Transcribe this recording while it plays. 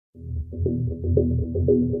Hello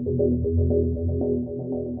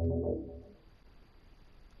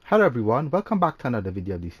everyone, welcome back to another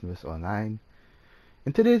video of DCUO Online.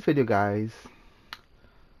 In today's video guys,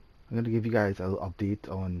 I'm going to give you guys a little update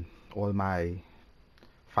on all my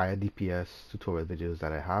fire DPS tutorial videos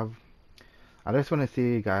that I have. I just want to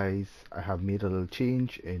say guys, I have made a little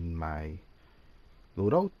change in my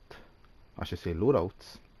loadout, I should say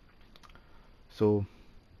loadouts. So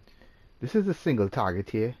this is a single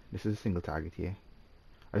target here, I just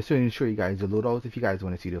want to show you guys the loadouts if you guys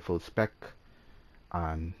want to see the full spec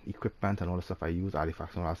and equipment and all the stuff I use,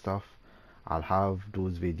 artifacts and all that stuff. I'll have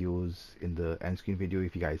those videos in the end screen video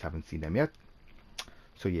if you guys haven't seen them yet.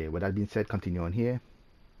 So yeah, with that being said, continue on here.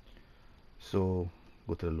 So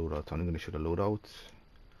go to the loadouts. I'm going to show the loadouts.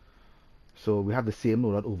 So we have the same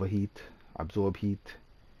loadout: overheat, absorb heat,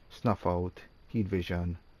 snuff out, heat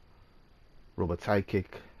vision, robot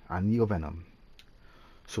sidekick, and neo venom.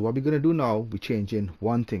 So what we're going to do now, we're changing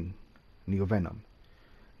one thing: neo venom.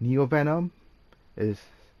 Neo venom is,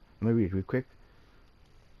 let me read it real quick.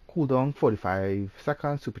 Cooldown 45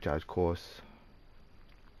 seconds, supercharge cost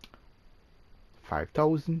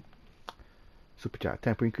 5000. Supercharge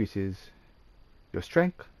tempo increases your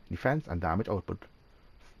strength, defense, and damage output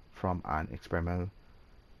from an experimental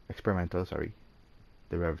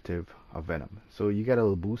derivative of venom. So you get a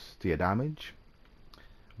little boost to your damage,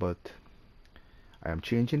 but I am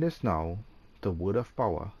changing this now to word of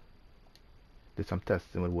power. Did some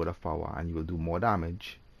testing with word of power, and you will do more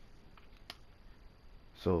damage.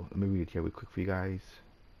 So let me read it here real quick for you guys.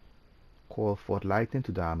 Call forth lightning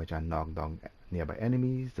to damage and knock down nearby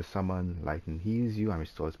enemies. The summon lightning heals you and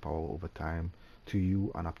restores power over time to you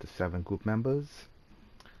and up to 7 group members.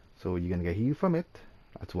 So you're gonna get healed from it.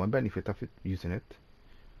 That's one benefit of it, using it.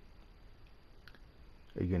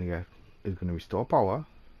 It's gonna restore power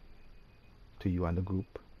to you and the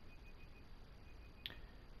group.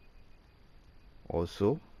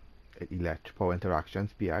 Also, power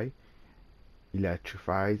interactions (PI)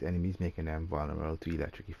 electrifies enemies, making them vulnerable to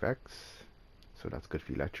electric effects. So that's good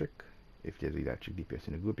for electric. If there's electric DPS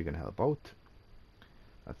in the group, you're gonna help out.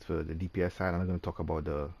 That's for the DPS side. I'm going to talk about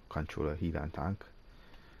the controller, healer, and tank.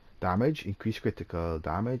 Damage, increased critical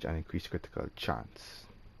damage and increased critical chance.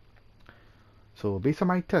 So based on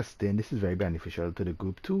my testing, this is very beneficial to the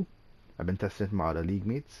group too. I've been testing with my other league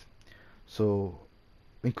mates. So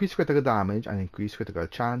increased critical damage and increased critical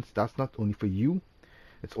chance, that's not only for you,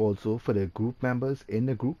 it's also for the group members in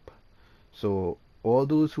the group. So all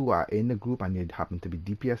those who are in the group and you happen to be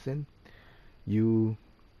DPSing, you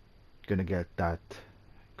gonna get that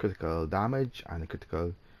critical damage and a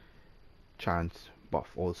critical chance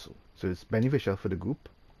buff also. So it's beneficial for the group.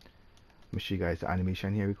 Let me show you guys the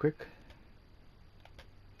animation here real quick.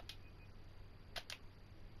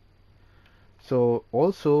 So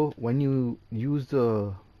also when you use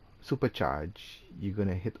the supercharge, you're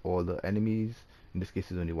gonna hit all the enemies. In this case,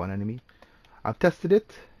 it's only one enemy. I've tested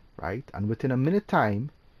it, right? And within a minute time,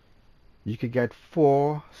 you could get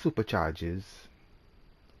 4 supercharges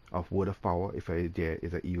of word of power if there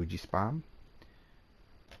is an EOG spam.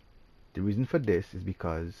 The reason for this is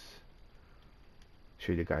because,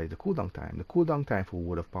 show you guys the cooldown time. The cooldown time for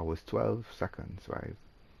word of power is 12 seconds, right?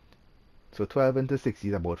 So 12 into 60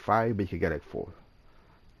 is about 5, but you can get like 4,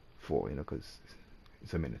 you know, because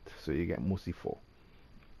it's a minute. So you get mostly 4.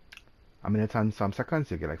 A minute and some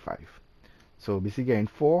seconds, you get like 5. So basically getting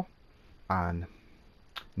 4, and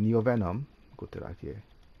neo venom, go to that here.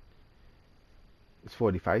 It's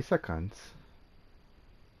 45 seconds.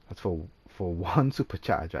 That's for one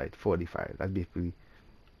supercharge, right? 45. That's basically,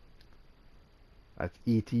 that's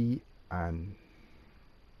 80 and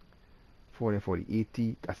 40 and 40,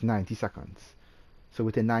 80. That's 90 seconds. So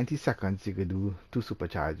within 90 seconds, you could do 2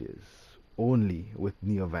 supercharges only with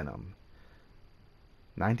neo venom.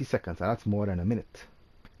 90 seconds, and that's more than a minute.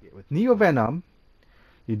 With neo venom,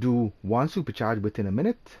 you do 1 supercharge within a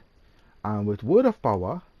minute, and with word of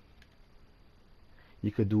power,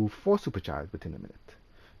 you could do 4 supercharge within a minute.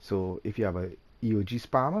 So if you have a EOG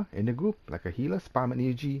spammer in the group, like a healer, spam an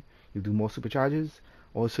EOG, you do more supercharges.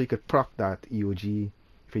 Also, you could proc that EOG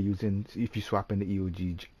if you swap in the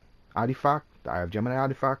EOG artifact, the Eye of Gemini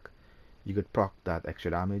artifact, you could proc that extra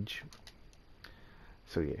damage.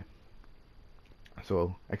 So yeah.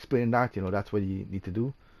 So explaining that, you know, that's what you need to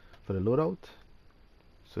do for the loadout.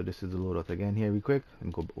 So this is the loadout again here real quick,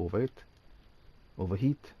 and go over it.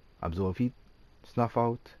 Overheat, absorb heat, snuff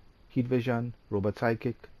out, heat vision, robot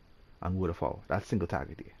sidekick, and waterfall. That's single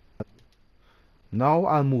target here. Now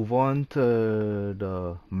I'll move on to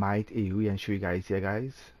the might AoE and show you guys here,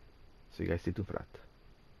 guys. So you guys stay tuned for that.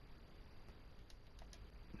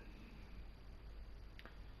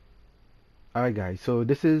 Alright guys, so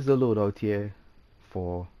this is the loadout here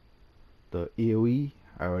for the AoE.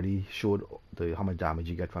 I already showed how much damage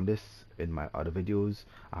you get from this in my other videos.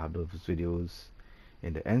 I have those videos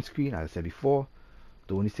in the end screen. As I said before,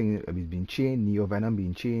 the only thing that is being changed, Neo Venom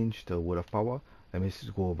being changed to Word of Power. Let me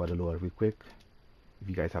just go over the loadout real quick. If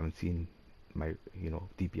you guys haven't seen my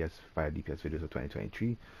DPS fire DPS videos of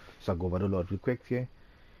 2023, so I'll go over the loadout real quick here.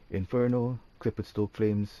 Inferno, Clip with Stoke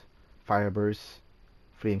Flames, Fire Burst,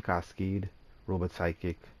 Flame Cascade, Robot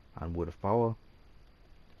Psychic, and Word of Power.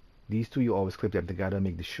 These two you always clip them together,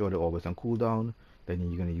 make sure they're always on cooldown. Then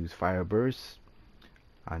you're going to use Fire Burst,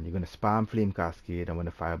 and you're going to spam Flame Cascade, and when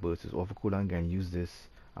the Fire Burst is off for cooldown, again use this,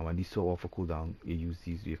 and when these two are off for cooldown, you use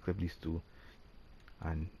these, you clip these two,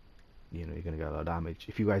 and you're going to get a lot of damage.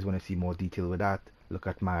 If you guys want to see more detail with that, look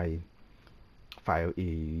at my Fire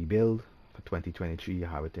AE build for 2023. I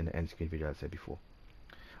have it in the end screen video as I said before.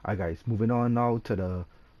 Alright guys, moving on now to the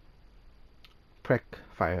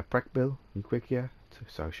Fire Prec build real quick here.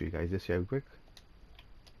 So I'll show you guys this here real quick.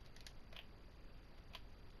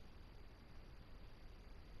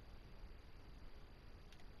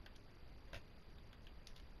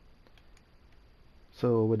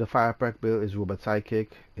 So with the Fire Prec build is Robot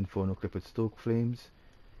Psychic, Inferno Clip with Stoke Flames,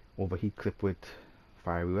 Overheat Clip with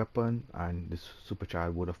Fiery Weapon, and this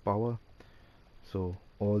Supercharged Word of Power. So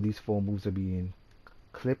all these four moves are being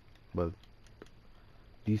clipped. Well,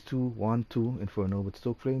 these two, 1, 2, Inferno with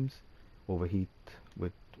Stoke Flames, Overheat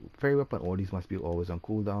with Fairy Weapon, all these must be always on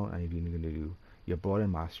cooldown, and you're going to do your Broad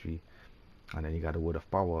and Mastery, and then you got a Word of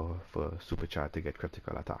Power for Supercharge to get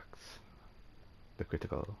critical attacks. The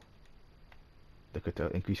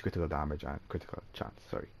increased critical damage and critical chance,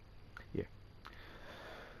 sorry. Yeah.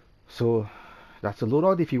 So that's the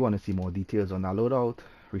loadout. If you want to see more details on that loadout,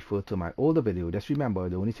 refer to my older video. Just remember,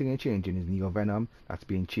 the only thing you're changing is Neo Venom. That's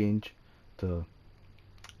being changed to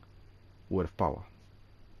Word of Power.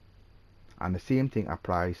 And the same thing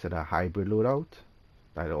applies to the hybrid loadout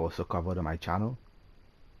that I also covered on my channel.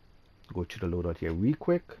 Go through the loadout here real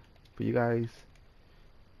quick for you guys.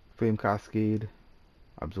 Flame Cascade,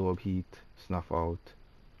 Absorb Heat, Snuff Out,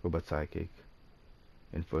 Robot Psychic,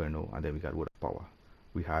 Inferno, and then we got Word of Power.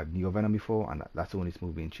 We had Neo Venom before, and that's the only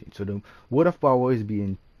move being changed. So the Word of Power is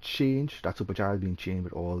being changed, that Supercharge is being changed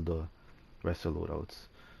with all the rest of the loadouts.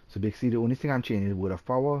 So basically the only thing I'm changing is Word of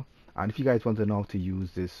Power. And if you guys want to know how to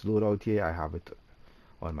use this loadout here, I have it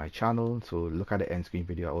on my channel. So look at the end screen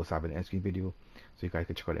video. I also have an end screen video, so you guys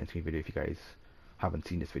can check out the end screen video if you guys haven't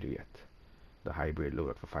seen this video yet. The hybrid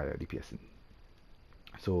loadout for fire DPS.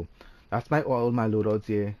 So that's all my loadouts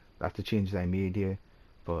here. That's the changes I made here.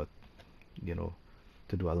 But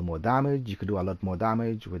to do a lot more damage, you could do a lot more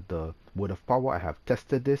damage with the Word of Power. I have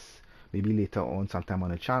tested this. Maybe later on, sometime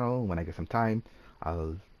on the channel, when I get some time,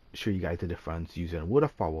 I'll show you guys the difference using Word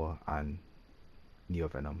of Power and Neo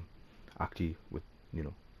Venom, actually with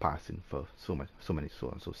passing for so many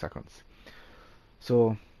seconds.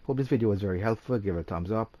 So hope this video was very helpful. Give it a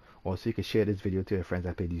thumbs up. Also, you can share this video to your friends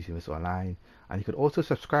that play DCUO Do online, and you could also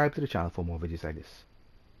subscribe to the channel for more videos like this.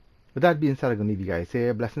 With that being said, I'm gonna leave you guys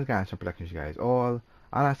here. Blessings, guys, and protections, you guys all,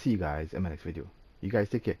 and I'll see you guys in my next video. You guys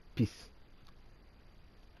take care. Peace.